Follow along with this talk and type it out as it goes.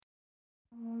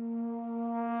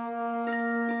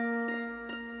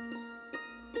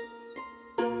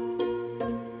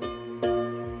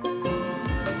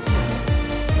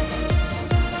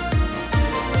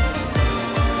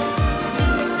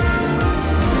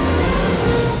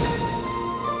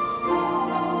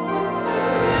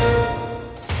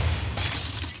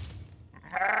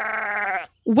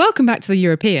Welcome back to The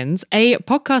Europeans, a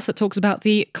podcast that talks about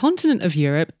the continent of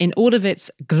Europe in all of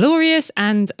its glorious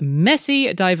and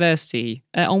messy diversity.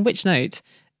 On which note,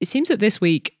 it seems that this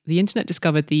week the internet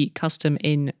discovered the custom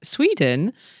in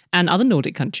Sweden and other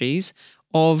Nordic countries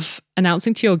of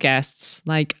announcing to your guests,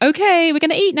 like, okay, we're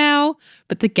going to eat now,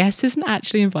 but the guest isn't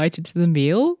actually invited to the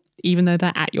meal, even though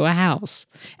they're at your house.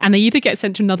 And they either get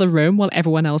sent to another room while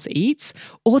everyone else eats,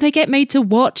 or they get made to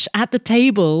watch at the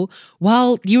table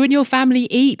while you and your family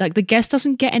eat. Like, the guest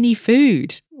doesn't get any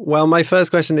food. Well, my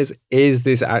first question is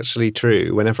this actually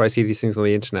true? Whenever I see these things on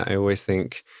the internet, I always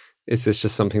think, is this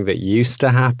just something that used to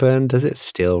happen? Does it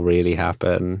still really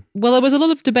happen? Well, there was a lot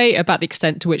of debate about the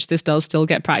extent to which this does still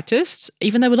get practiced,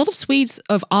 even though a lot of Swedes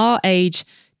of our age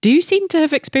do seem to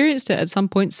have experienced it at some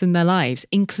points in their lives,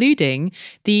 including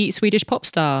the Swedish pop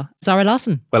star Zara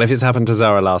Larsson. Well, if it's happened to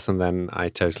Zara Larsson, then I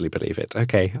totally believe it.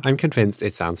 Okay, I'm convinced.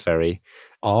 It sounds very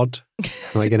odd.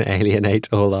 Am I going to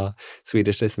alienate all our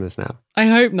Swedish listeners now? I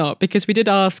hope not, because we did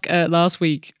ask last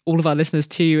week all of our listeners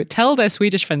to tell their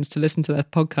Swedish friends to listen to their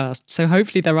podcast. So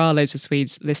hopefully there are loads of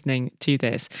Swedes listening to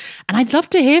this. And I'd love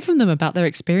to hear from them about their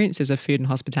experiences of food and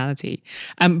hospitality.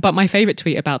 But my favourite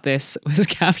tweet about this was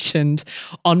captioned,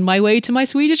 "On my way to my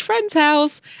Swedish friend's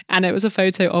house." And it was a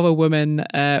photo of a woman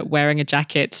wearing a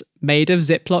jacket made of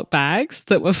Ziploc bags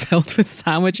that were filled with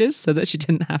sandwiches so that she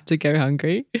didn't have to go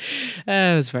hungry.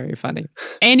 It was very funny.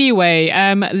 Anyway,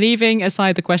 leaving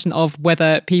aside the question of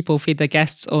whether people feed their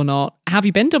guests or not, how have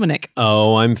you been, Dominic?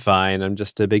 Oh, I'm fine. I'm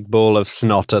just a big ball of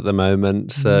snot at the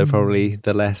moment, so probably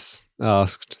the less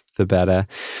asked, the better.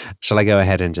 Shall I go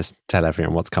ahead and just tell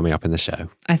everyone what's coming up in the show?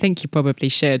 I think you probably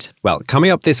should. Well,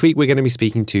 coming up this week, we're going to be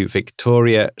speaking to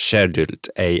Victoria Serdult,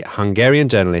 a Hungarian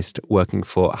journalist working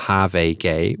for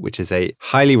HVG, which is a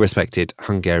highly respected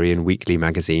Hungarian weekly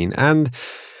magazine, and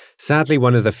sadly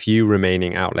one of the few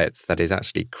remaining outlets that is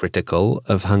actually critical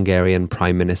of Hungarian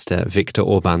Prime Minister Viktor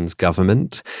Orbán's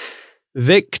government.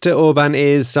 Viktor Orbán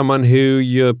is someone who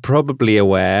you're probably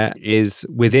aware is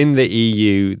within the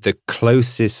EU the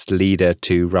closest leader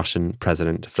to Russian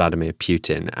President Vladimir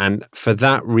Putin. And for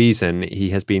that reason, he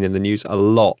has been in the news a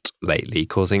lot lately,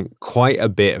 causing quite a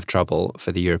bit of trouble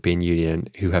for the European Union,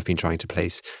 who have been trying to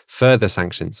place further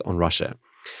sanctions on Russia.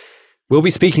 We'll be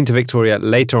speaking to Victoria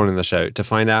later on in the show to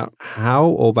find out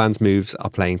how Orbán's moves are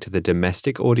playing to the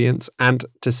domestic audience and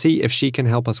to see if she can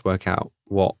help us work out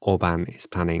what Orbán is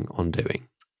planning on doing.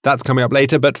 That's coming up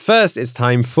later, but first it's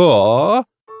time for...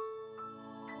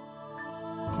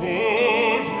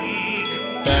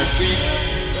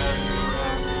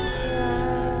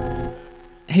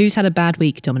 Who's had a bad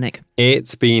week, Dominic?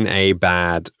 It's been a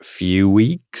bad few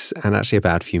weeks and actually a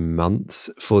bad few months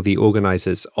for the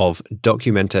organisers of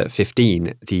Documenta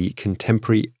 15, the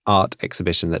contemporary art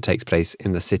exhibition that takes place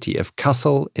in the city of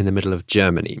Kassel in the middle of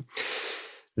Germany.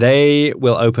 They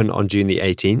will open on June the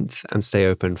 18th and stay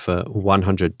open for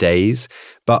 100 days.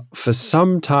 But for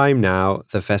some time now,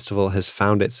 the festival has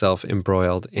found itself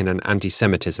embroiled in an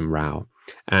anti-Semitism row.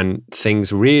 And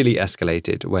things really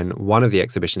escalated when one of the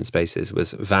exhibition spaces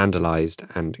was vandalized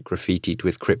and graffitied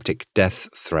with cryptic death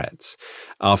threats,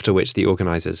 after which the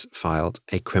organisers filed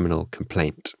a criminal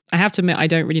complaint. I have to admit, I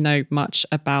don't really know much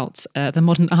about the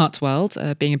modern art world,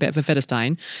 being a bit of a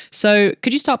Philistine. So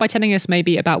could you start by telling us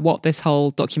maybe about what this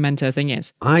whole Documenta thing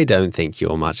is? I don't think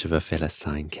you're much of a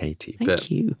Philistine, Katie.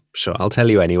 Thank you. Sure, I'll tell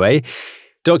you anyway.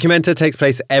 Documenta takes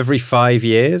place every 5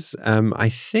 years. I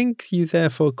think you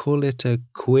therefore call it a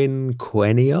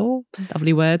quinquennial.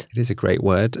 Lovely word. It is a great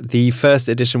word. The first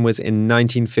edition was in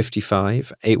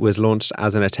 1955. It was launched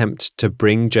as an attempt to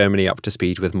bring Germany up to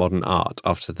speed with modern art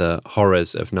after the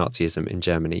horrors of Nazism in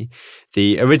Germany.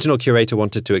 The original curator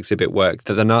wanted to exhibit work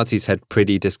that the Nazis had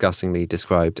pretty disgustingly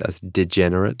described as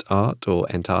degenerate art or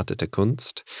entartete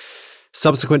Kunst.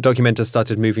 Subsequent Documenta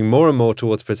started moving more and more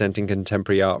towards presenting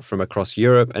contemporary art from across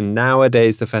Europe, and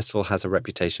nowadays the festival has a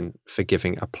reputation for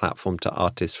giving a platform to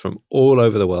artists from all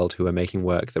over the world who are making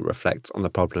work that reflects on the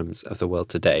problems of the world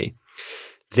today.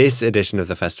 This edition of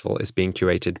the festival is being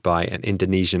curated by an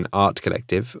Indonesian art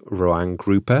collective, Ruang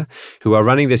Grupa, who are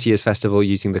running this year's festival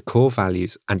using the core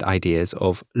values and ideas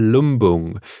of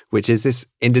lumbung, which is this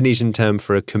Indonesian term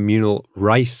for a communal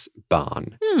rice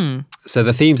barn. So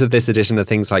the themes of this edition are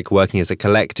things like working as a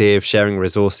collective, sharing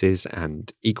resources,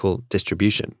 and equal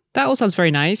distribution. That all sounds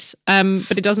very nice,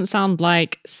 but it doesn't sound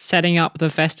like setting up the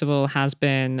festival has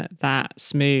been that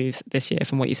smooth this year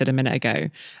from what you said a minute ago.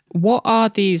 What are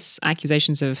these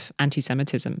accusations of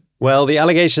anti-Semitism? Well, the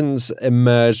allegations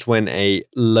emerged when a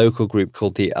local group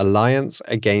called the Alliance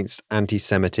Against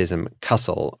Anti-Semitism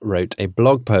Kassel wrote a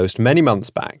blog post many months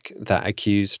back that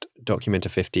accused Documenta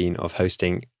 15 of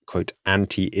hosting quote,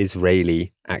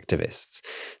 anti-Israeli activists,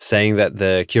 saying that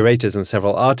the curators and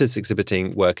several artists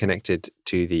exhibiting were connected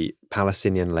to the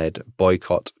Palestinian-led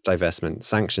boycott, divestment,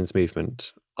 sanctions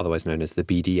movement, otherwise known as the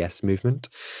BDS movement.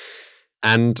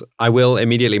 And I will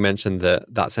immediately mention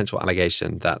that central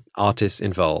allegation that artists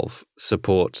involved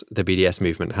support the BDS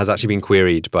movement has actually been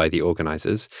queried by the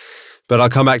organizers. But I'll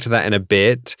come back to that in a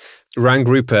bit.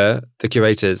 Ranggruppe, the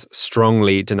curators,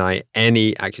 strongly deny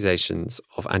any accusations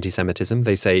of anti-Semitism.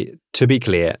 They say, to be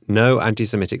clear, no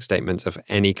anti-Semitic statements of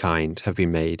any kind have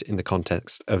been made in the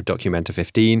context of Documenta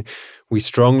 15. We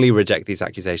strongly reject these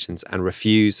accusations and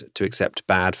refuse to accept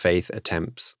bad faith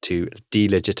attempts to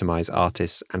delegitimize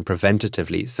artists and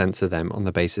preventatively censor them on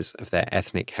the basis of their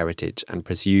ethnic heritage and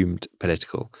presumed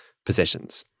political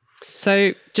positions.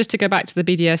 So just to go back to the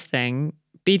BDS thing,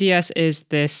 BDS is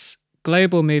this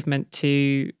global movement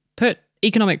to put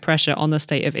economic pressure on the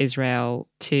state of Israel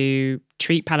to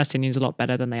treat Palestinians a lot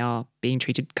better than they are being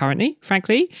treated currently,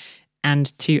 frankly,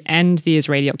 and to end the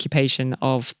Israeli occupation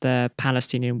of the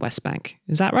Palestinian West Bank.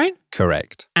 Is that right?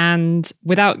 Correct. And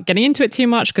without getting into it too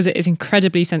much, because it is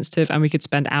incredibly sensitive and we could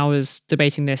spend hours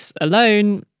debating this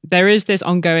alone, there is this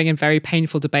ongoing and very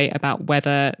painful debate about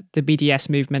whether the BDS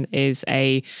movement is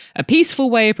a peaceful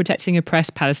way of protecting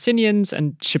oppressed Palestinians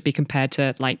and should be compared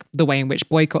to like the way in which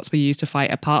boycotts were used to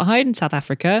fight apartheid in South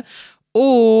Africa,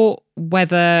 or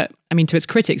whether, I mean, to its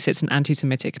critics, it's an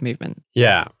anti-Semitic movement.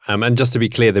 Yeah. And just to be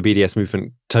clear, the BDS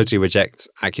movement totally rejects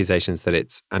accusations that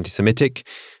it's anti-Semitic,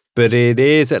 but it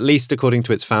is, at least according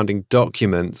to its founding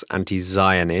documents,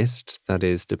 anti-Zionist. That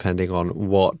is, depending on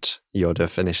what your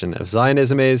definition of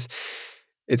Zionism is.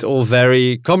 It's all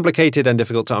very complicated and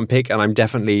difficult to unpick, and I'm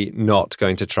definitely not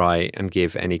going to try and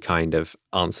give any kind of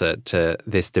answer to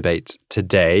this debate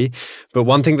today. But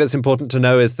one thing that's important to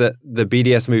know is that the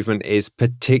BDS movement is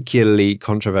particularly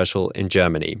controversial in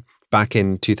Germany. Back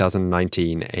in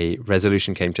 2019, a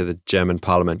resolution came to the German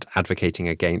parliament advocating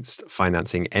against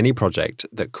financing any project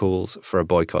that calls for a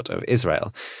boycott of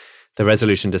Israel. The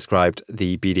resolution described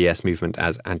the BDS movement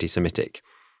as anti-Semitic.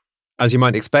 As you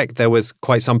might expect, there was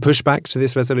quite some pushback to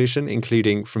this resolution,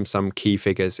 including from some key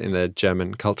figures in the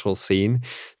German cultural scene,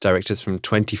 directors from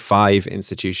 25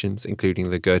 institutions, including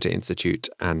the Goethe Institute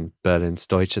and Berlin's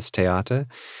Deutsches Theater.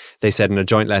 They said in a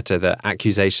joint letter that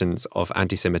accusations of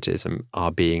anti-Semitism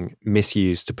are being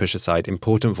misused to push aside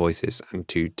important voices and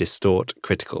to distort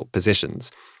critical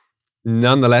positions.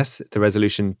 Nonetheless, the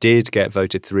resolution did get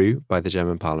voted through by the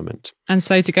German parliament. And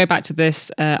so to go back to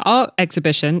this art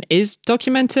exhibition, is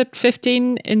Documenta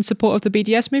 15 in support of the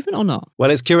BDS movement or not?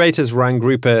 Well, its curators,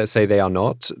 Ranggruppe, say they are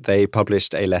not. They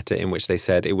published a letter in which they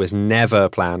said it was never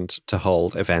planned to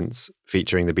hold events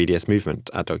featuring the BDS movement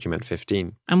at Documenta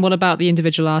 15. And what about the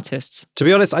individual artists? To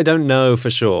be honest, I don't know for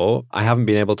sure. I haven't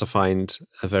been able to find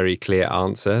a very clear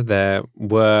answer. There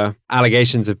were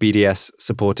allegations of BDS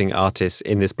supporting artists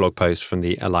in this blog post from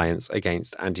the Alliance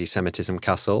Against Anti-Semitism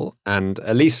Kassel, and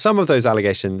at least some of those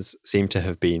allegations seem to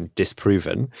have been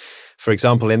disproven. For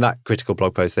example, in that critical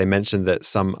blog post, they mentioned that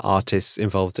some artists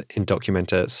involved in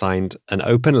Documenta signed an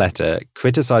open letter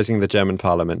criticizing the German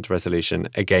parliament resolution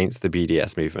against the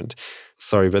BDS movement.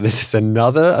 Sorry, but this is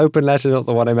another open letter, not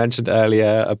the one I mentioned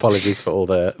earlier. Apologies for all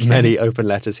the many open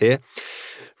letters here.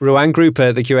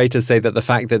 Ranggruppe, the curators, say that the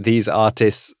fact that these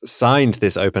artists signed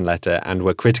this open letter and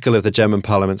were critical of the German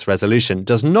parliament's resolution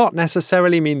does not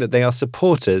necessarily mean that they are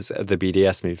supporters of the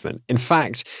BDS movement. In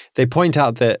fact, they point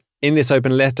out that in this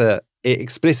open letter, it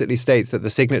explicitly states that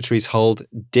the signatories hold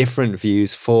different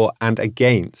views for and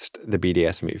against the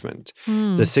BDS movement.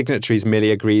 The signatories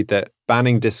merely agreed that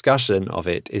banning discussion of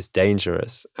it is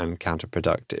dangerous and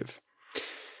counterproductive.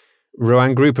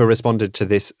 Ranggruppe responded to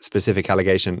this specific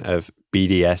allegation of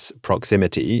BDS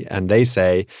proximity, and they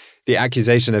say the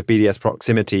accusation of BDS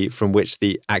proximity, from which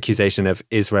the accusation of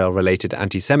Israel-related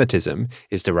anti-Semitism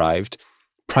is derived,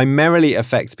 primarily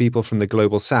affects people from the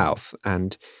global south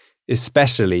and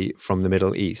especially from the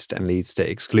Middle East, and leads to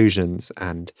exclusions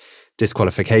and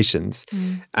disqualifications.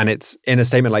 And it's in a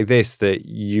statement like this that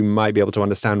you might be able to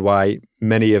understand why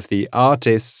many of the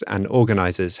artists and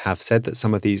organizers have said that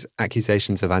some of these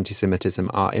accusations of anti-Semitism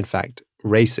are in fact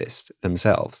racist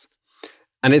themselves.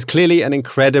 And it's clearly an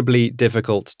incredibly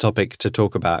difficult topic to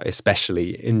talk about,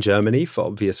 especially in Germany, for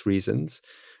obvious reasons.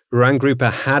 Ranggruppe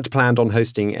had planned on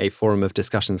hosting a forum of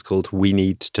discussions called We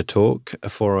Need to Talk, a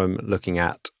forum looking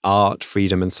at art,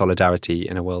 freedom and solidarity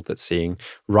in a world that's seeing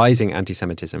rising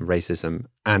anti-Semitism, racism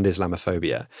and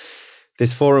Islamophobia.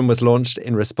 This forum was launched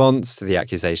in response to the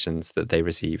accusations that they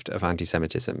received of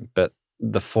anti-Semitism, but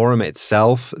The forum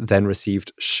itself then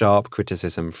received sharp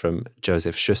criticism from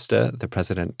Joseph Schuster, the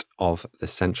president of the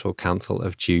Central Council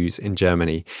of Jews in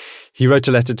Germany. He wrote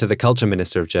a letter to the culture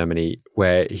minister of Germany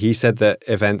where he said that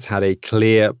events had a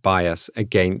clear bias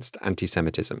against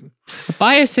anti-Semitism. A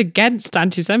bias against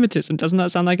anti-Semitism? Doesn't that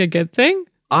sound like a good thing?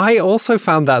 I also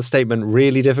found that statement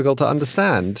really difficult to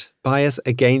understand. Bias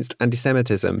against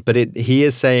anti-Semitism. But he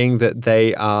is saying that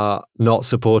they are not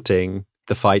supporting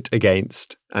the fight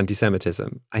against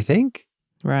anti-Semitism, I think.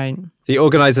 Right. The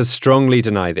organisers strongly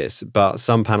deny this, but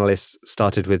some panellists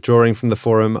started withdrawing from the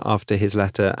forum after his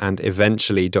letter, and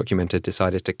eventually Documenta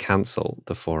decided to cancel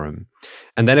the forum.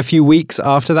 And then a few weeks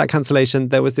after that cancellation,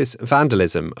 there was this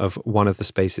vandalism of one of the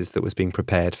spaces that was being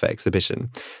prepared for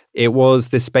exhibition. It was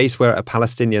this space where a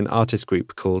Palestinian artist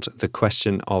group called The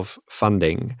Question of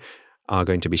Funding are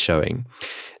going to be showing.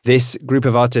 This group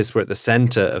of artists were at the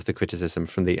centre of the criticism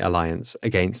from the Alliance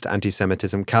Against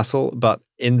Anti-Semitism Kassel, but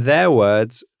in their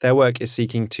words, their work is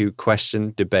seeking to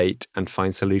question, debate and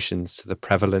find solutions to the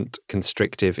prevalent,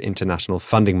 constrictive international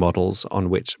funding models on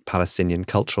which Palestinian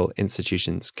cultural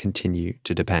institutions continue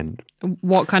to depend.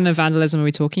 What kind of vandalism are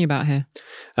we talking about here?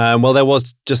 Well, there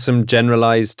was just some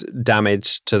generalised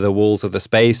damage to the walls of the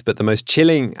space, but the most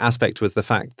chilling aspect was the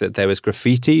fact that there was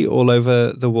graffiti all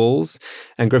over the walls,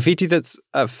 and graffiti that's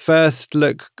at first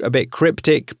look a bit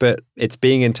cryptic, but it's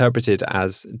being interpreted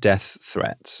as death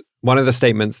threats. One of the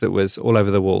statements that was all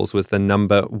over the walls was the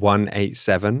number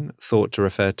 187, thought to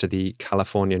refer to the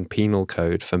Californian Penal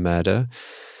Code for murder.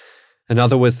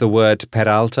 Another was the word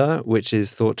Peralta, which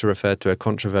is thought to refer to a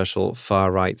controversial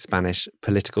far-right Spanish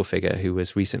political figure who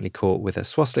was recently caught with a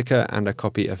swastika and a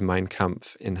copy of Mein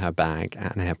Kampf in her bag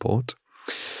at an airport.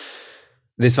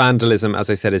 This vandalism, as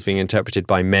I said, is being interpreted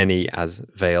by many as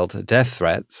veiled death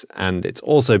threats, and it's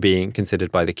also being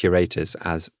considered by the curators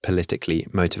as politically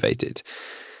motivated.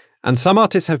 And some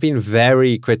artists have been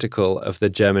very critical of the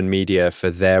German media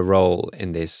for their role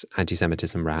in this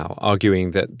anti-Semitism row,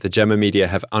 arguing that the German media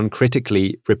have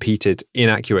uncritically repeated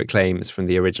inaccurate claims from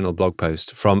the original blog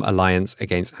post from Alliance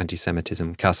Against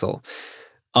Anti-Semitism Kassel.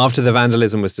 After the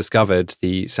vandalism was discovered,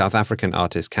 the South African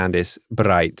artist Candice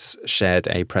Breitz shared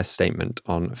a press statement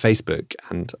on Facebook,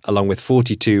 and along with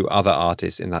 42 other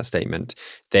artists in that statement,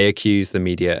 they accused the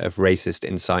media of racist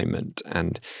incitement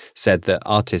and said that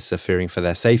artists are fearing for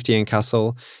their safety in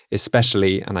Kassel,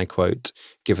 especially, and I quote,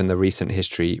 given the recent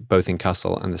history both in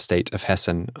Kassel and the state of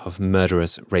Hessen of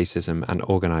murderous racism and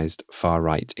organised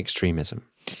far-right extremism.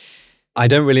 I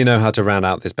don't really know how to round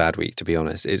out this bad week, to be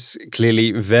honest. It's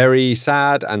clearly very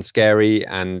sad and scary,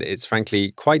 and it's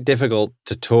frankly quite difficult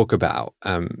to talk about.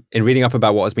 In reading up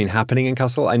about what has been happening in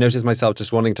Kassel, I noticed myself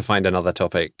just wanting to find another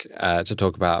topic to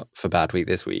talk about for Bad Week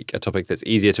this week, a topic that's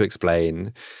easier to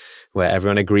explain, where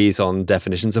everyone agrees on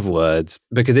definitions of words,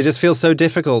 because it just feels so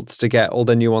difficult to get all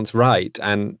the nuance right.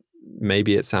 And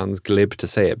maybe it sounds glib to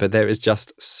say it, but there is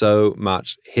just so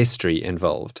much history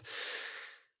involved.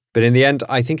 But in the end,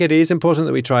 I think it is important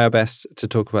that we try our best to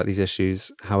talk about these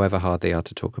issues, however hard they are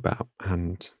to talk about,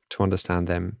 and to understand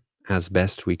them as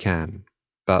best we can.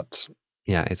 But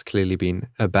yeah, it's clearly been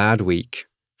a bad week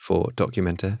for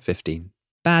Documenta 15.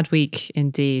 Bad week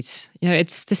indeed. You know,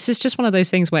 this is just one of those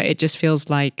things where it just feels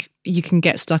like you can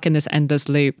get stuck in this endless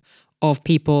loop of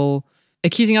people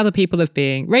accusing other people of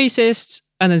being racist,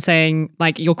 and then saying,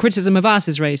 like, your criticism of us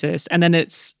is racist. And then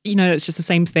it's, you know, it's just the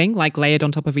same thing, like layered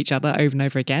on top of each other over and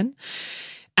over again.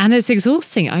 And it's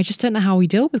exhausting. I just don't know how we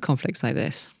deal with conflicts like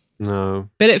this. No.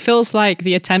 But it feels like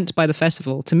the attempt by the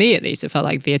festival, to me at least, it felt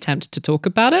like the attempt to talk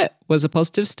about it was a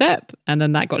positive step. And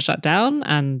then that got shut down,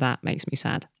 and that makes me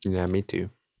sad. Yeah, me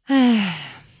too.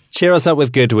 Cheer us up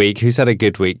with Good Week. Who's had a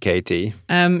good week, Katie?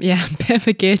 Yeah, a bit of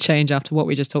a gear change after what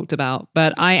we just talked about.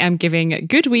 But I am giving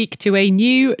Good Week to a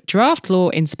new draft law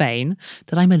in Spain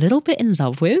that I'm a little bit in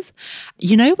love with.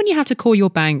 You know, when you have to call your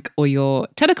bank or your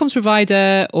telecoms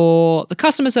provider or the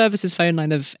customer services phone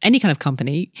line of any kind of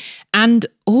company, and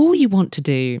all you want to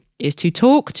do is to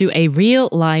talk to a real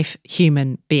life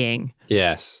human being.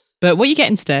 Yes. But what you get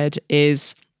instead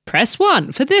is press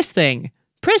 1 for this thing,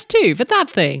 press 2 for that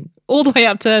thing, all the way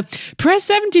up to press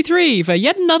 73 for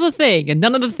yet another thing, and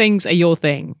none of the things are your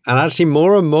thing. And actually,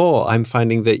 more and more, I'm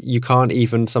finding that you can't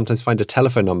even sometimes find a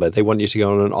telephone number. They want you to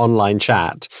go on an online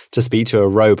chat to speak to a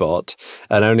robot,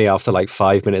 and only after like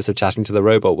 5 minutes of chatting to the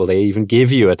robot will they even give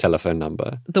you a telephone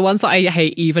number. The ones that I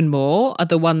hate even more are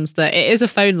the ones that it is a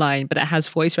phone line, but it has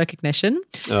voice recognition.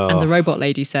 Oh. And the robot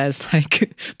lady says,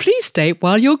 like, please state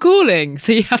while you're calling.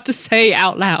 So you have to say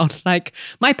out loud, like,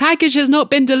 my package has not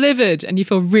been delivered. And you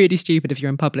feel really stupid if you're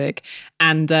in public.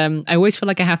 And I always feel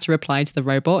like I have to reply to the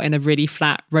robot in a really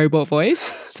flat robot voice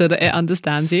so that it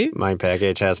understands you. My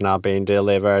package has not been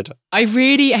delivered. I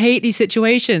really hate these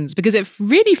situations because it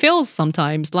really feels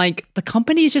sometimes like the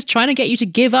company is just trying to get you to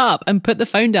give up and put the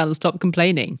phone down and stop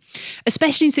complaining,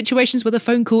 especially in situations where the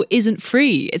phone call isn't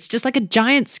free. It's just like a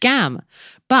giant scam.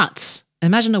 But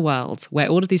imagine a world where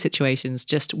all of these situations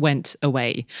just went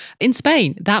away. In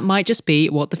Spain, that might just be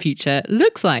what the future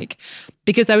looks like.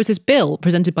 Because there was this bill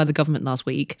presented by the government last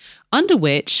week, under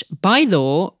which, by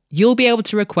law, you'll be able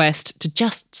to request to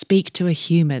just speak to a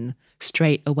human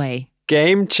straight away.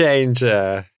 Game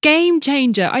changer. Game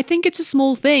changer. I think it's a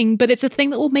small thing, but it's a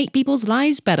thing that will make people's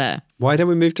lives better. Why don't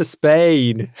we move to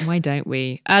Spain? Why don't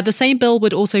we? The same bill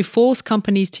would also force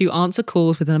companies to answer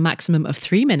calls within a maximum of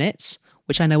 3 minutes,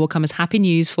 which I know will come as happy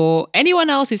news for anyone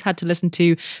else who's had to listen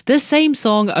to the same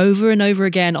song over and over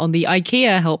again on the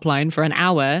IKEA helpline for an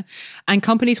hour. And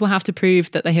companies will have to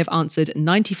prove that they have answered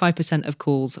 95% of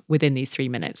calls within these 3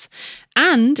 minutes.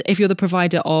 And if you're the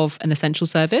provider of an essential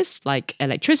service like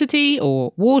electricity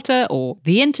or water or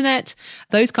the internet,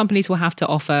 those companies will have to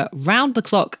offer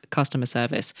round-the-clock customer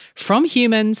service from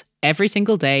humans every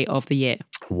single day of the year.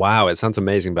 Wow, it sounds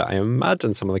amazing, but I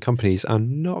imagine some of the companies are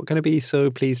not going to be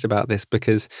so pleased about this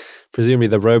because presumably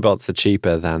the robots are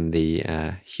cheaper than the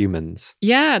humans.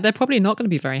 Yeah, they're probably not going to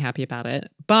be very happy about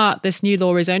it. But this new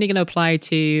law is only going to apply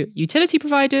to utility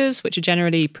providers, which are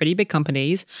generally pretty big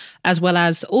companies, as well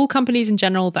as all companies in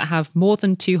general that have more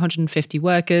than 250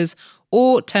 workers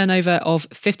or turnover of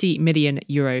 50 million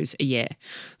euros a year.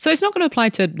 So it's not going to apply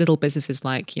to little businesses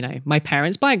like, my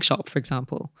parents' bike shop, for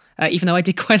example, even though I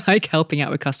did quite like helping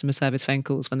out with customer service phone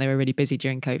calls when they were really busy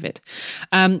during COVID.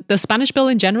 The Spanish bill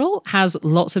in general has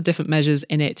lots of different measures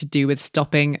in it to do with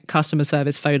stopping customer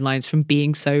service phone lines from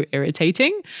being so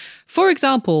irritating. For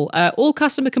example, all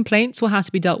customer complaints will have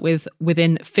to be dealt with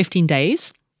within 15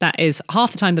 days. That is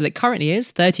half the time that it currently is,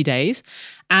 30 days.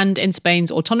 And in Spain's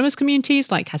autonomous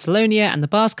communities like Catalonia and the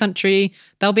Basque Country,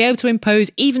 they'll be able to impose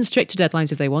even stricter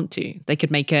deadlines if they want to. They could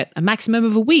make it a maximum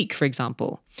of a week, for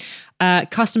example.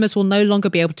 Customers will no longer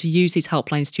be able to use these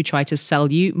helplines to try to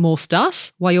sell you more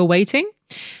stuff while you're waiting.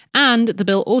 And the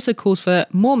bill also calls for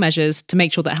more measures to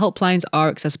make sure that helplines are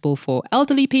accessible for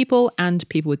elderly people and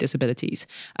people with disabilities.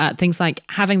 Things like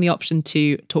having the option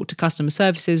to talk to customer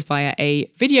services via a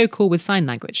video call with sign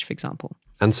language, for example.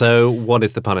 And so what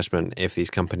is the punishment if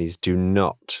these companies do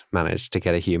not manage to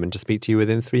get a human to speak to you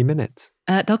within 3 minutes?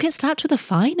 They'll get slapped with a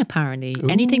fine, apparently. Ooh.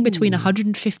 Anything between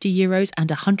 150 euros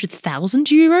and 100,000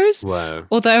 euros. Wow.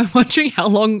 Although I'm wondering how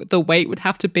long the wait would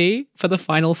have to be for the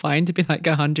final fine to be like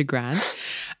 100 grand.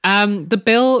 The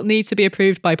bill needs to be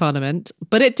approved by Parliament,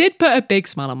 but it did put a big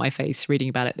smile on my face reading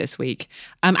about it this week.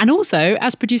 And also,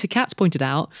 as producer Katz pointed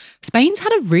out, Spain's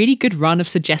had a really good run of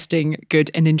suggesting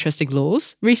good and interesting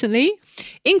laws recently,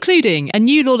 including a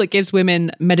new law that gives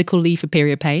women medical leave for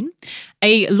period pain,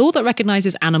 a law that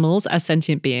recognises animals as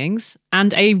sentient beings,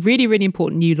 and a really, really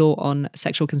important new law on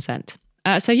sexual consent.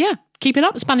 So yeah, keep it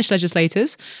up, Spanish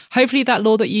legislators. Hopefully that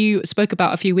law that you spoke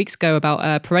about a few weeks ago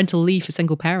about parental leave for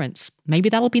single parents, maybe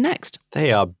that'll be next.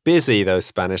 They are busy, those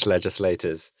Spanish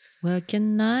legislators.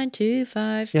 Working 9 to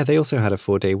 5. Yeah, they also had a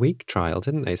 4-day week trial,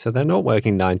 didn't they? So they're not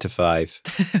working 9 to 5.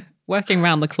 Working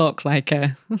round the clock like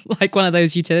one of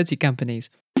those utility companies.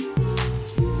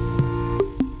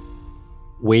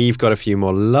 We've got a few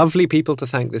more lovely people to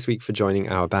thank this week for joining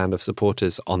our band of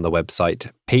supporters on the website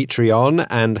Patreon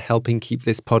and helping keep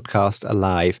this podcast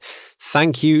alive.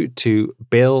 Thank you to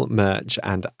Bill Murch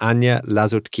and Anya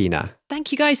Lazutkina.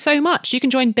 Thank you guys so much. You can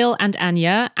join Bill and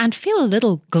Anya and feel a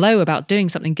little glow about doing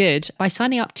something good by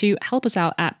signing up to help us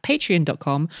out at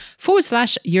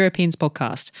patreon.com/Europeans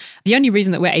podcast. The only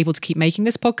reason that we're able to keep making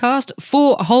this podcast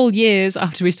for whole years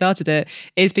after we started it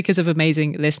is because of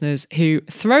amazing listeners who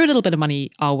throw a little bit of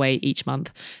money our way each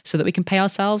month so that we can pay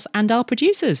ourselves and our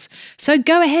producers. So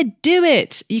go ahead, do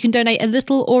it. You can donate a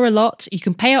little or a lot. You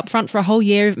can pay up front for a whole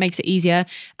year if it makes it easier.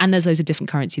 And there's loads of different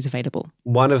currencies available.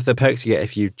 One of the perks you get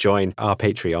if you join our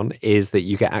Patreon is that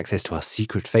you get access to our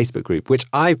secret Facebook group, which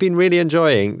I've been really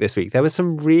enjoying this week. There was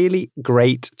some really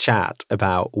great chat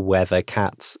about whether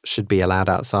cats should be allowed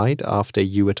outside after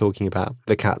you were talking about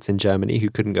the cats in Germany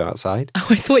who couldn't go outside. Oh,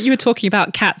 I thought you were talking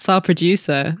about Katz, our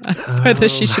producer, whether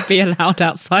she should be allowed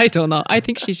outside or not. I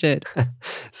think she should.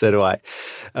 So do I.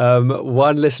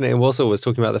 One listener in Warsaw was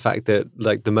talking about the fact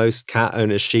that the most cat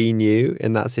owners she knew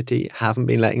in that city haven't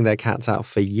been letting their cats out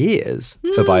for years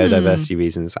for biodiversity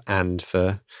reasons and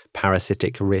for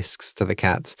parasitic risks to the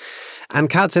cats. And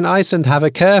cats in Iceland have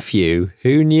a curfew.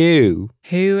 Who knew?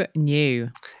 Who knew?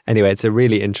 Anyway, it's a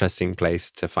really interesting place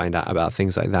to find out about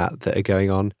things like that are going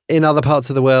on in other parts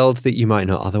of the world that you might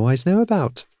not otherwise know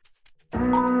about.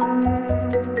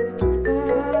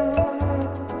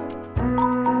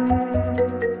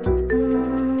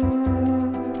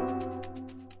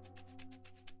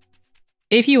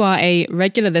 If you are a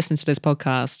regular listener to this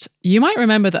podcast, you might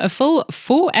remember that a full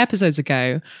 4 episodes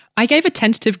ago, I gave a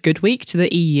tentative good week to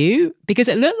the EU because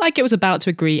it looked like it was about to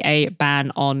agree a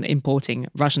ban on importing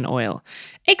Russian oil.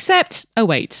 Except, oh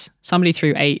wait, somebody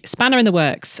threw a spanner in the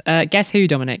works. Guess who,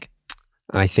 Dominic?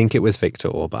 I think it was Viktor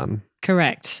Orbán.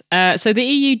 Correct. So the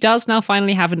EU does now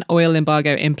finally have an oil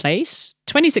embargo in place,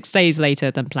 26 days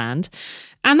later than planned.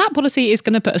 And that policy is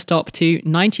going to put a stop to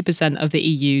 90% of the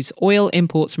EU's oil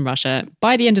imports from Russia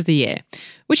by the end of the year,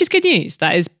 which is good news.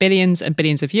 That is billions and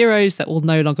billions of euros that will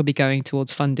no longer be going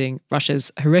towards funding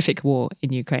Russia's horrific war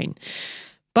in Ukraine.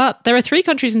 But there are 3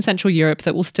 countries in Central Europe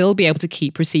that will still be able to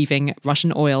keep receiving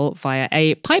Russian oil via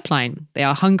a pipeline. They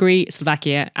are Hungary,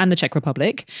 Slovakia, and the Czech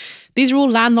Republic. These are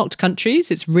all landlocked countries.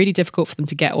 It's really difficult for them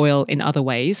to get oil in other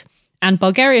ways. And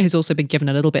Bulgaria has also been given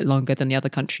a little bit longer than the other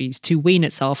countries to wean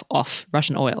itself off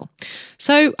Russian oil.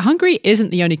 So Hungary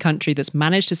isn't the only country that's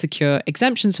managed to secure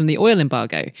exemptions from the oil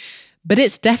embargo, but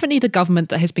it's definitely the government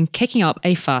that has been kicking up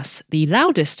a fuss the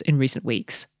loudest in recent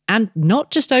weeks. And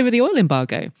not just over the oil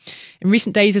embargo. In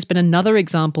recent days, there's been another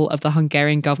example of the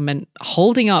Hungarian government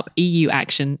holding up EU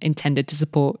action intended to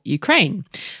support Ukraine.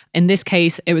 In this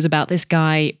case, it was about this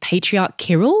guy, Patriarch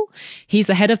Kirill. He's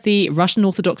the head of the Russian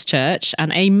Orthodox Church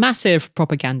and a massive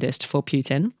propagandist for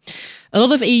Putin. A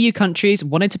lot of EU countries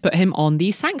wanted to put him on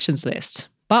the sanctions list.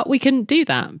 But we couldn't do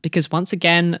that because once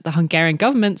again, the Hungarian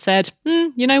government said,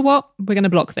 you know what, we're going to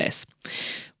block this.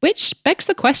 Which begs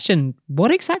the question, what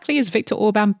exactly is Viktor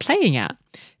Orbán playing at?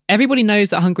 Everybody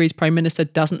knows that Hungary's Prime Minister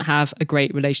doesn't have a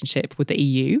great relationship with the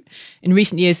EU. In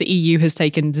recent years, the EU has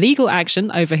taken legal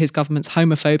action over his government's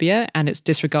homophobia and its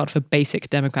disregard for basic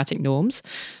democratic norms.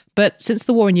 But since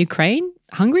the war in Ukraine,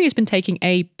 Hungary has been taking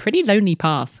a pretty lonely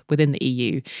path within the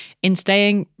EU in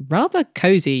staying rather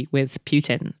cozy with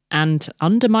Putin and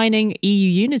undermining EU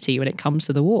unity when it comes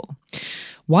to the war.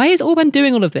 Why is Orbán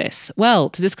doing all of this? Well,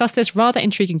 to discuss this rather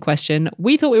intriguing question,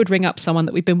 we thought we would ring up someone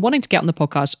that we've been wanting to get on the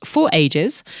podcast for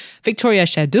ages, Victoria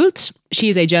Serdult. She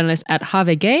is a journalist at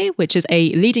HVG, which is a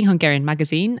leading Hungarian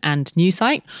magazine and news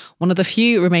site, one of the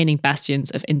few remaining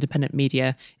bastions of independent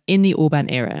media in the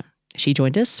Orbán era. She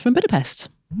joined us from Budapest.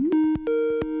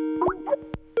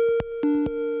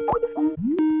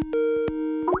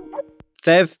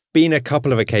 There have been a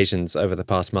couple of occasions over the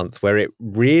past month where it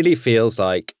really feels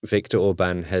like Viktor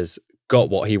Orbán has got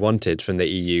what he wanted from the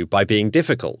EU by being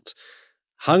difficult.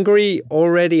 Hungary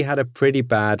already had a pretty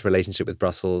bad relationship with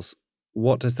Brussels.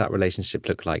 What does that relationship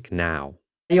look like now?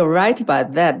 You're right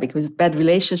about that, because bad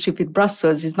relationship with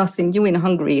Brussels is nothing new in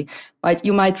Hungary. But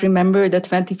you might remember the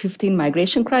 2015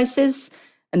 migration crisis.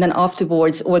 And then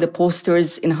afterwards, all the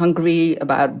posters in Hungary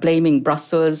about blaming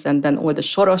Brussels, and then all the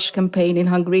Soros campaign in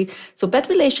Hungary. So bad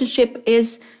relationship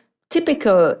is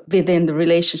typical within the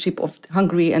relationship of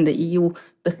Hungary and the EU.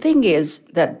 The thing is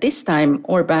that this time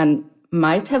Orbán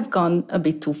might have gone a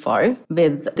bit too far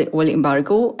with the oil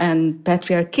embargo, and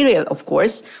Patriarch Kirill, of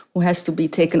course, who has to be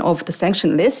taken off the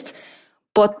sanction list.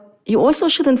 But you also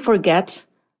shouldn't forget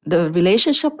the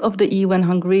relationship of the EU and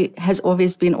Hungary has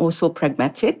always been also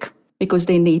pragmatic, because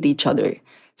they need each other.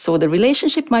 So the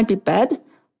relationship might be bad,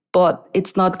 but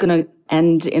it's not going to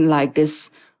end in like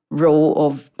this row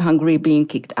of Hungary being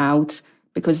kicked out,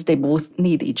 because they both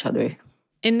need each other.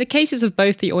 In the cases of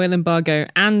both the oil embargo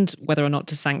and whether or not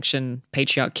to sanction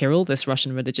Patriarch Kirill, this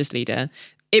Russian religious leader,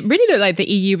 it really looked like the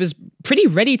EU was pretty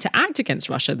ready to act against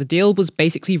Russia. The deal was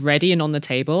basically ready and on the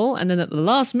table. And then at the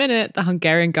last minute, the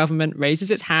Hungarian government raises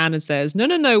its hand and says,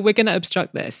 no, we're going to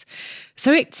obstruct this.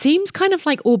 So it seems kind of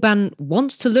like Orbán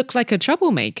wants to look like a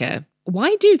troublemaker.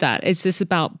 Why do that? Is this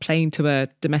about playing to a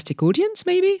domestic audience,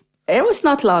 maybe? It was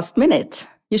not last minute.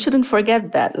 You shouldn't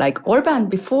forget that. Like Orbán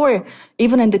before,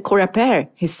 even in the Coreper,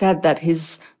 he said that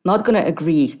he's not going to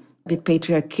agree with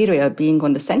Patriarch Kirill being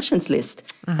on the sanctions list.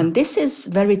 And this is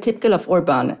very typical of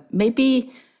Orbán.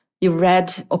 Maybe you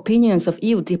read opinions of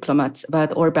EU diplomats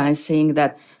about Orbán saying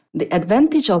that the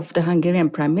advantage of the Hungarian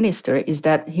prime minister is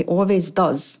that he always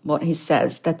does what he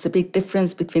says. That's a big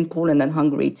difference between Poland and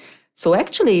Hungary. So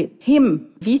actually, him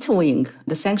vetoing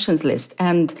the sanctions list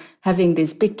and having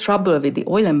this big trouble with the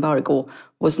oil embargo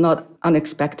was not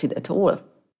unexpected at all.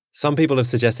 Some people have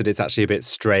suggested it's actually a bit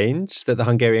strange that the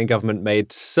Hungarian government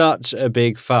made such a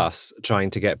big fuss trying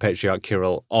to get Patriarch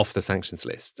Kirill off the sanctions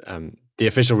list. The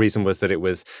official reason was that it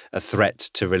was a threat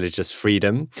to religious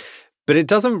freedom. But it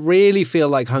doesn't really feel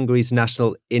like Hungary's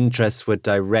national interests were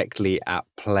directly at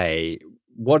play.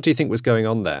 What do you think was going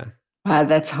on there? Well,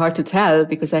 that's hard to tell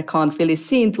because I can't really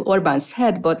see into Orbán's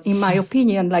head. But in my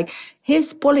opinion, like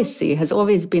his policy has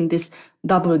always been this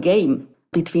double game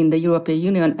between the European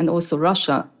Union and also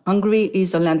Russia. Hungary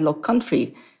is a landlocked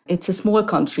country. It's a small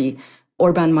country.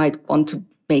 Orbán might want to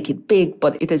make it big,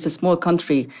 but it is a small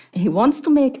country. He wants to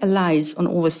make allies on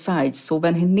all sides. So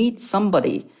when he needs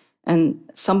somebody and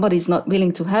somebody is not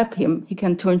willing to help him, he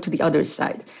can turn to the other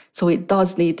side. So it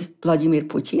does need Vladimir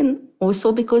Putin,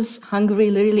 also because Hungary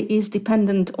really is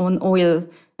dependent on oil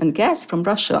and gas from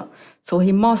Russia. So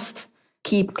he must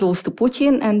keep close to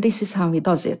Putin, and this is how he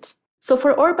does it. So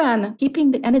for Orbán,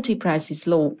 keeping the energy prices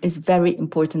low is very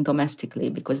important domestically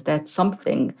because that's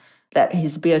something that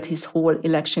he's built his whole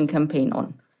election campaign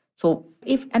on. So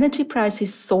if energy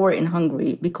prices soar in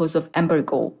Hungary because of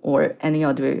embargo or any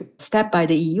other step by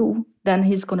the EU, then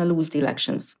he's going to lose the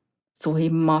elections. So he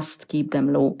must keep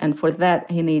them low. And for that,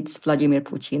 he needs Vladimir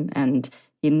Putin and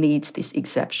he needs this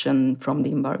exception from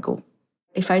the embargo.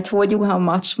 If I told you how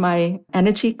much my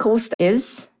energy cost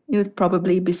is, you'd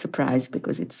probably be surprised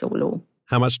because it's so low.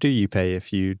 How much do you pay,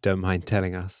 if you don't mind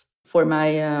telling us? For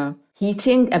my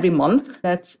heating every month,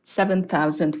 that's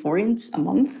 7,000 forints a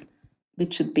month,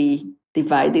 which should be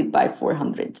divided by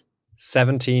 400.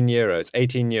 17 euros,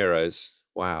 18 euros.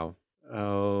 Wow.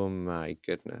 Oh my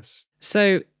goodness.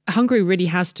 So Hungary really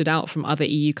has stood out from other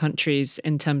EU countries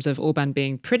in terms of Orbán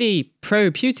being pretty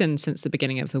pro-Putin since the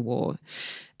beginning of the war.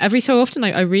 Every so often,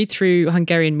 I read through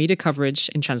Hungarian media coverage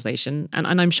in translation, and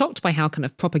I'm shocked by how kind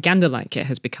of propaganda-like it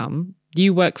has become.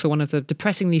 You work for one of the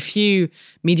depressingly few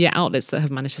media outlets that have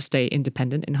managed to stay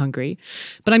independent in Hungary.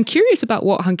 But I'm curious about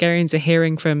what Hungarians are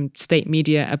hearing from state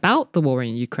media about the war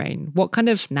in Ukraine. What kind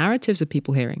of narratives are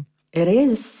people hearing? It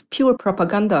is pure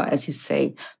propaganda, as you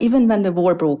say. Even when the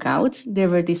war broke out, there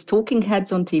were these talking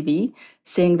heads on TV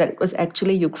saying that it was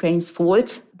actually Ukraine's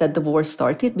fault that the war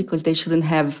started because they shouldn't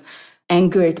have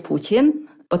angered Putin.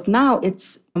 But now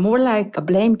it's more like a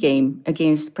blame game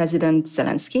against President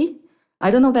Zelensky. I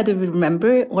don't know whether you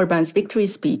remember Orbán's victory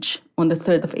speech on the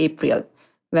 3rd of April,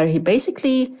 where he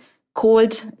basically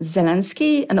called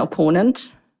Zelensky an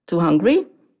opponent to Hungary,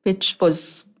 which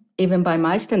was, even by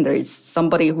my standards,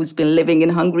 somebody who's been living in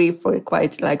Hungary for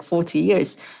quite like 40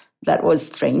 years. That was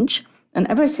strange. And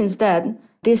ever since then,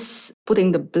 this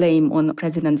putting the blame on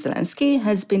President Zelensky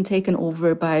has been taken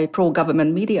over by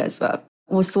pro-government media as well.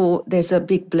 Also, there's a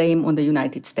big blame on the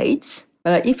United States.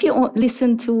 But if you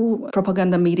listen to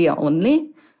propaganda media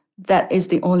only, that is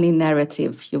the only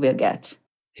narrative you will get.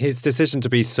 His decision to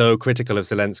be so critical of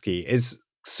Zelensky is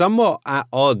somewhat at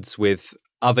odds with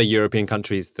other European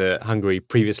countries that Hungary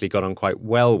previously got on quite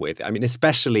well with. I mean,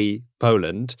 especially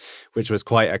Poland, which was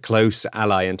quite a close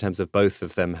ally in terms of both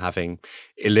of them having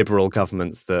illiberal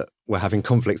governments that were having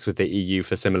conflicts with the EU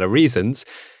for similar reasons.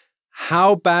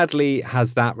 How badly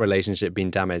has that relationship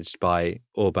been damaged by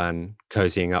Orbán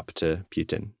cozying up to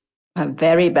Putin?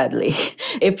 Very badly.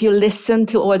 If you listen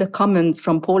to all the comments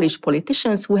from Polish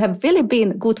politicians who have really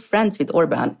been good friends with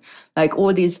Orbán, like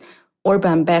all these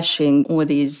Orbán bashing, all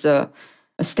these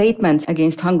statements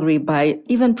against Hungary by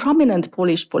even prominent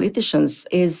Polish politicians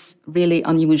is really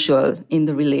unusual in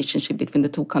the relationship between the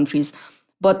two countries.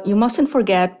 But you mustn't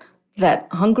forget that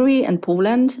Hungary and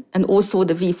Poland, and also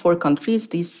the V4 countries,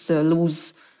 this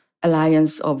loose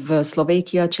alliance of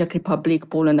Slovakia, Czech Republic,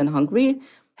 Poland and Hungary,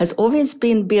 has always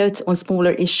been built on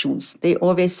smaller issues. They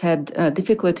always had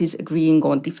difficulties agreeing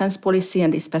on defense policy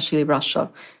and especially Russia.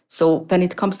 So when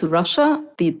it comes to Russia,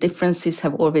 the differences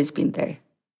have always been there.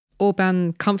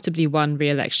 Orbán comfortably won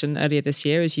re-election earlier this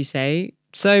year, as you say,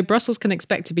 so Brussels can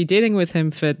expect to be dealing with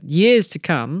him for years to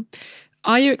come.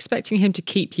 Are you expecting him to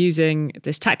keep using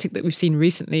this tactic that we've seen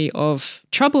recently of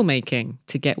troublemaking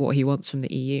to get what he wants from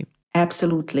the EU?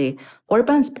 Absolutely.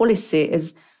 Orbán's policy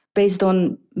is based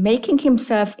on making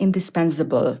himself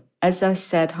indispensable. As I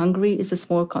said, Hungary is a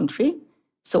small country,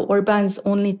 so Orbán's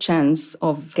only chance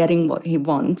of getting what he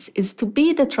wants is to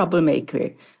be the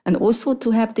troublemaker and also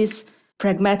to have this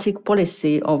pragmatic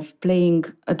policy of playing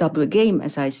a double game,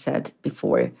 as I said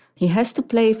before. He has to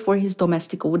play for his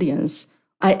domestic audience.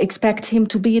 I expect him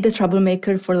to be the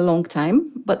troublemaker for a long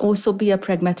time, but also be a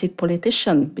pragmatic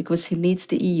politician because he needs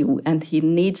the EU and he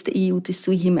needs the EU to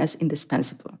see him as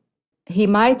indispensable. He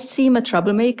might seem a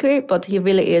troublemaker, but he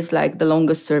really is like the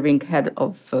longest serving head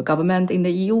of government in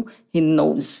the EU. He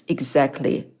knows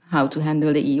exactly how to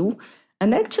handle the EU.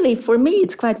 And actually, for me,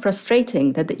 it's quite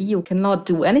frustrating that the EU cannot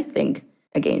do anything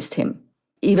against him.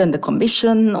 even the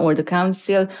Commission or the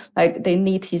Council, like they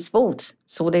need his vote.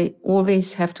 So they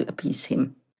always have to appease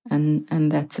him.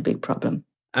 And that's a big problem.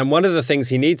 And one of the things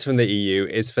he needs from the EU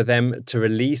is for them to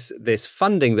release this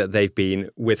funding that they've been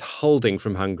withholding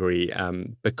from Hungary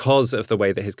because of the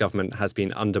way that his government has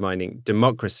been undermining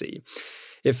democracy.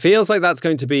 It feels like that's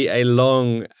going to be a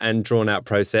long and drawn-out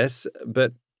process,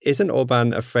 but isn't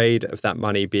Orbán afraid of that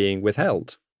money being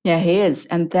withheld? Yeah, he is.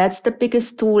 And that's the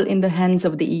biggest tool in the hands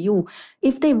of the EU.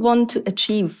 If they want to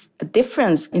achieve a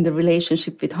difference in the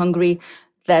relationship with Hungary,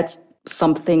 that's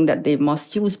something that they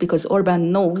must use, because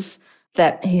Orbán knows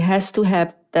that he has to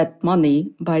have that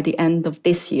money by the end of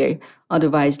this year.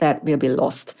 Otherwise, that will be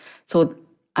lost. So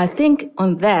I think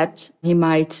on that, he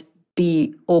might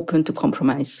be open to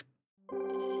compromise.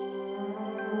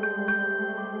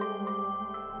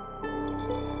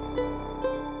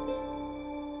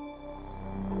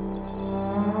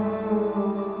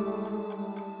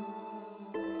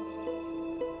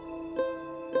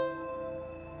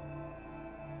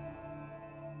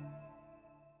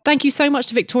 Thank you so much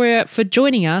to Victoria for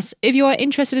joining us. If you are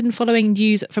interested in following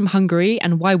news from Hungary,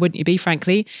 and why wouldn't you be,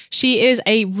 frankly, she is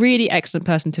a really excellent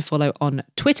person to follow on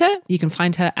Twitter. You can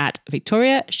find her at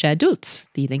Victoria Sherdult.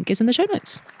 The link is in the show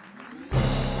notes.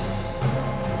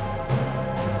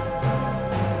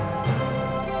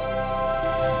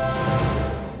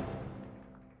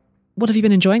 What have you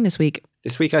been enjoying this week?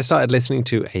 This week I started listening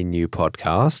to a new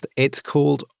podcast. It's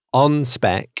called On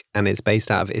Spec, and it's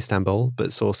based out of Istanbul,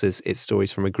 but sources its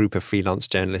stories from a group of freelance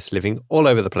journalists living all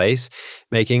over the place,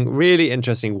 making really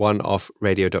interesting one-off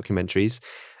radio documentaries.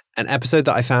 An episode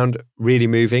that I found really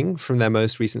moving from their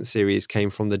most recent series came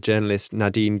from the journalist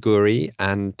Nadine Ghouri,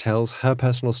 and tells her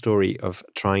personal story of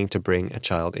trying to bring a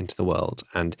child into the world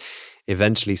and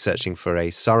eventually searching for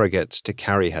a surrogate to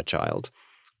carry her child.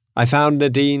 I found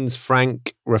Nadine's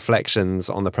frank reflections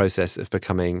on the process of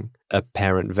becoming a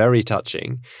parent very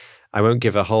touching. I won't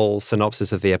give a whole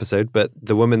synopsis of the episode, but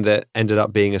the woman that ended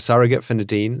up being a surrogate for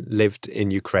Nadine lived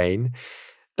in Ukraine.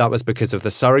 That was because of the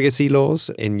surrogacy laws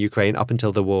in Ukraine. Up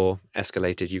until the war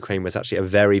escalated, Ukraine was actually a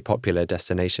very popular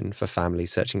destination for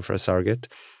families searching for a surrogate.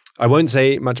 I won't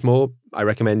say much more. I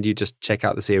recommend you just check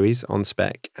out the series On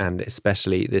Spec, and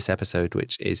especially this episode,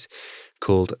 which is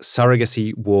called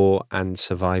Surrogacy, War and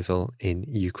Survival in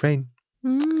Ukraine.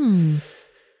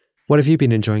 What have you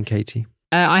been enjoying, Katie?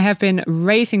 I have been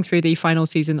racing through the final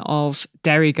season of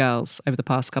Derry Girls over the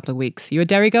past couple of weeks. You a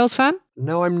Derry Girls fan?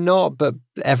 No, I'm not, but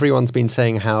everyone's been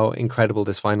saying how incredible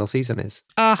this final season is.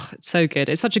 It's so good.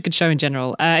 It's such a good show in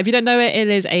general. If you don't know it, it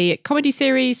is a comedy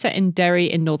series set in Derry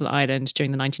in Northern Ireland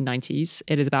during the 1990s.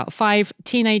 It is about 5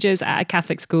 teenagers at a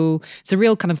Catholic school. It's a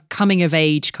real kind of coming of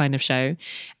age kind of show.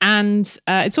 And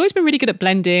it's always been really good at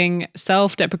blending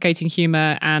self-deprecating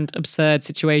humour and absurd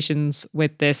situations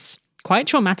with this quite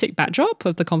traumatic backdrop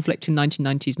of the conflict in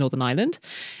 1990s Northern Ireland.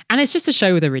 And it's just a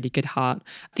show with a really good heart.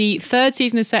 The 3rd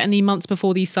season is set in the months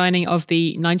before the signing of the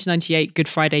 1998 Good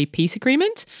Friday Peace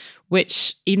Agreement,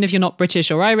 which, even if you're not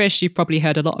British or Irish, you've probably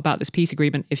heard a lot about this peace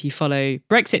agreement if you follow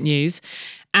Brexit news.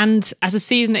 And as a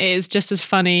season, it is just as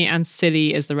funny and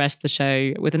silly as the rest of the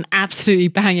show, with an absolutely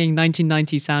banging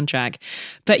 1990s soundtrack.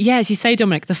 But yeah, as you say,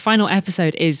 Dominic, the final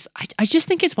episode is, I just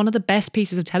think it's one of the best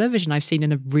pieces of television I've seen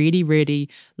in a really, really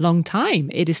long time.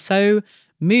 It is so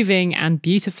moving and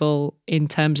beautiful in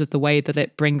terms of the way that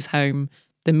it brings home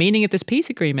the meaning of this peace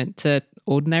agreement to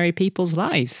ordinary people's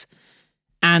lives.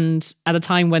 And at a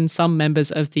time when some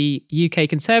members of the UK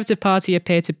Conservative Party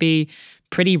appear to be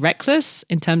pretty reckless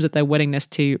in terms of their willingness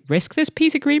to risk this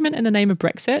peace agreement in the name of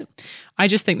Brexit, I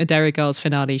just think the Derry Girls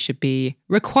finale should be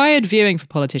required viewing for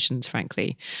politicians,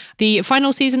 frankly. The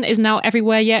final season is now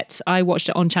everywhere yet. I watched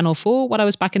it on Channel 4 when I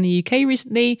was back in the UK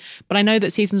recently, but I know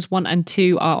that seasons 1 and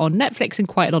 2 are on Netflix in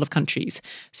quite a lot of countries,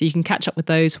 so you can catch up with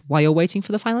those while you're waiting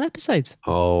for the final episodes.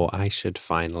 Oh, I should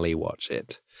finally watch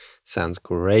it. Sounds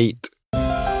great.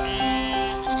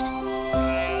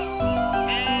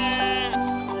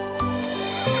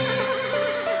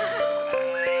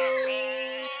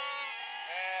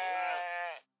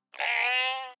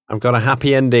 I've got a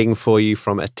happy ending for you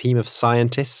from a team of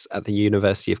scientists at the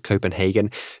University of Copenhagen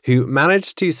who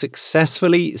managed to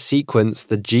successfully sequence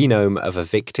the genome of a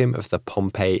victim of the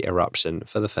Pompeii eruption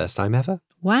for the first time ever.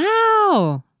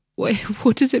 Wow.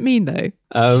 What does it mean, though?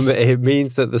 It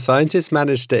means that the scientists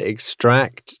managed to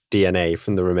extract DNA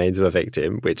from the remains of a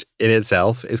victim, which in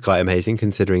itself is quite amazing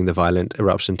considering the violent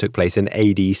eruption took place in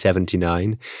AD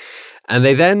 79. And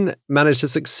they then managed to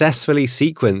successfully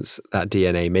sequence that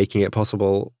DNA, making it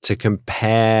possible to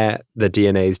compare the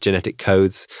DNA's genetic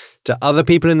codes to other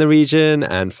people in the region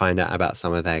and find out about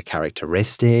some of their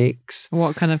characteristics.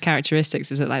 What kind of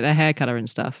characteristics? Is it like their hair color and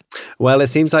stuff? Well, it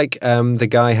seems like the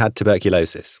guy had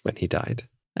tuberculosis when he died.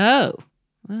 Oh,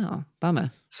 wow,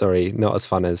 bummer. Sorry, not as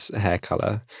fun as hair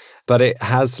color. But it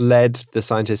has led the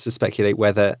scientists to speculate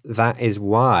whether that is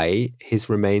why his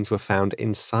remains were found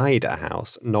inside a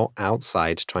house, not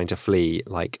outside trying to flee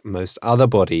like most other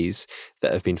bodies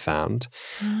that have been found.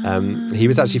 He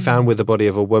was actually found with the body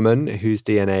of a woman whose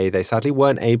DNA they sadly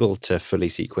weren't able to fully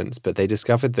sequence, but they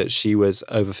discovered that she was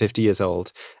over 50 years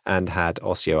old and had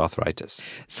osteoarthritis.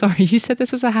 Sorry, you said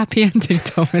this was a happy ending,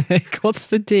 Dominic. What's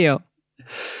the deal?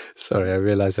 Sorry, I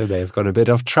realise I may have gone a bit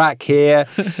off track here.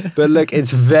 But look,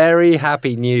 it's very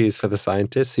happy news for the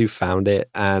scientists who found it.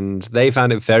 And they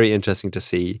found it very interesting to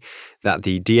see that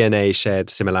the DNA shared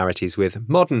similarities with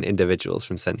modern individuals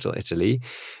from central Italy.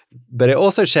 But it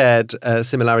also shared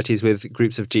similarities with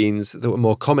groups of genes that were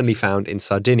more commonly found in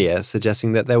Sardinia,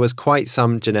 suggesting that there was quite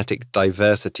some genetic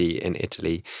diversity in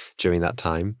Italy during that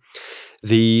time.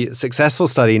 The successful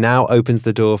study now opens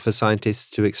the door for scientists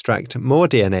to extract more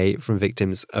DNA from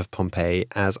victims of Pompeii,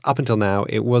 as up until now,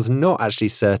 it was not actually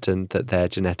certain that their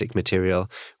genetic material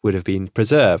would have been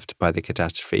preserved by the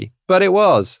catastrophe. But it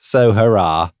was, so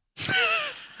hurrah.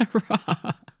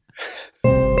 Hurrah.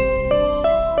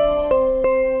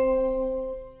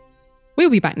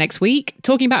 We'll be back next week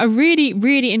talking about a really,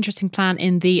 really interesting plan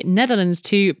in the Netherlands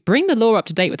to bring the law up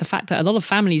to date with the fact that a lot of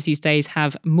families these days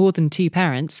have more than two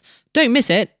parents. Don't miss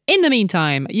it. In the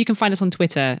meantime, you can find us on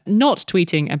Twitter, not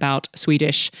tweeting about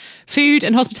Swedish food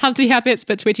and hospitality habits,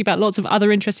 but tweeting about lots of other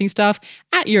interesting stuff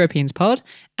at EuropeansPod.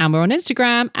 And we're on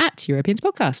Instagram at Europeans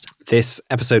Podcast. This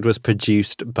episode was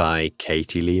produced by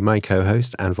Katie Lee, my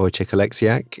co-host, and Wojciech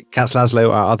Aleksiak. Kat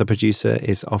Laszlo, our other producer,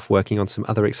 is off working on some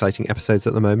other exciting episodes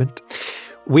at the moment.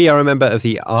 We are a member of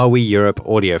the Are We Europe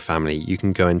audio family. You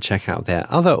can go and check out their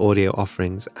other audio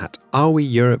offerings at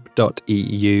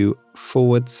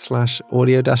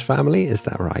areweeurope.eu/audio-family. Is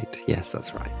that right? Yes,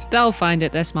 that's right. They'll find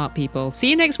it. They're smart people. See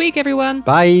you next week, everyone.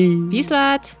 Bye. Peace,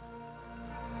 lads.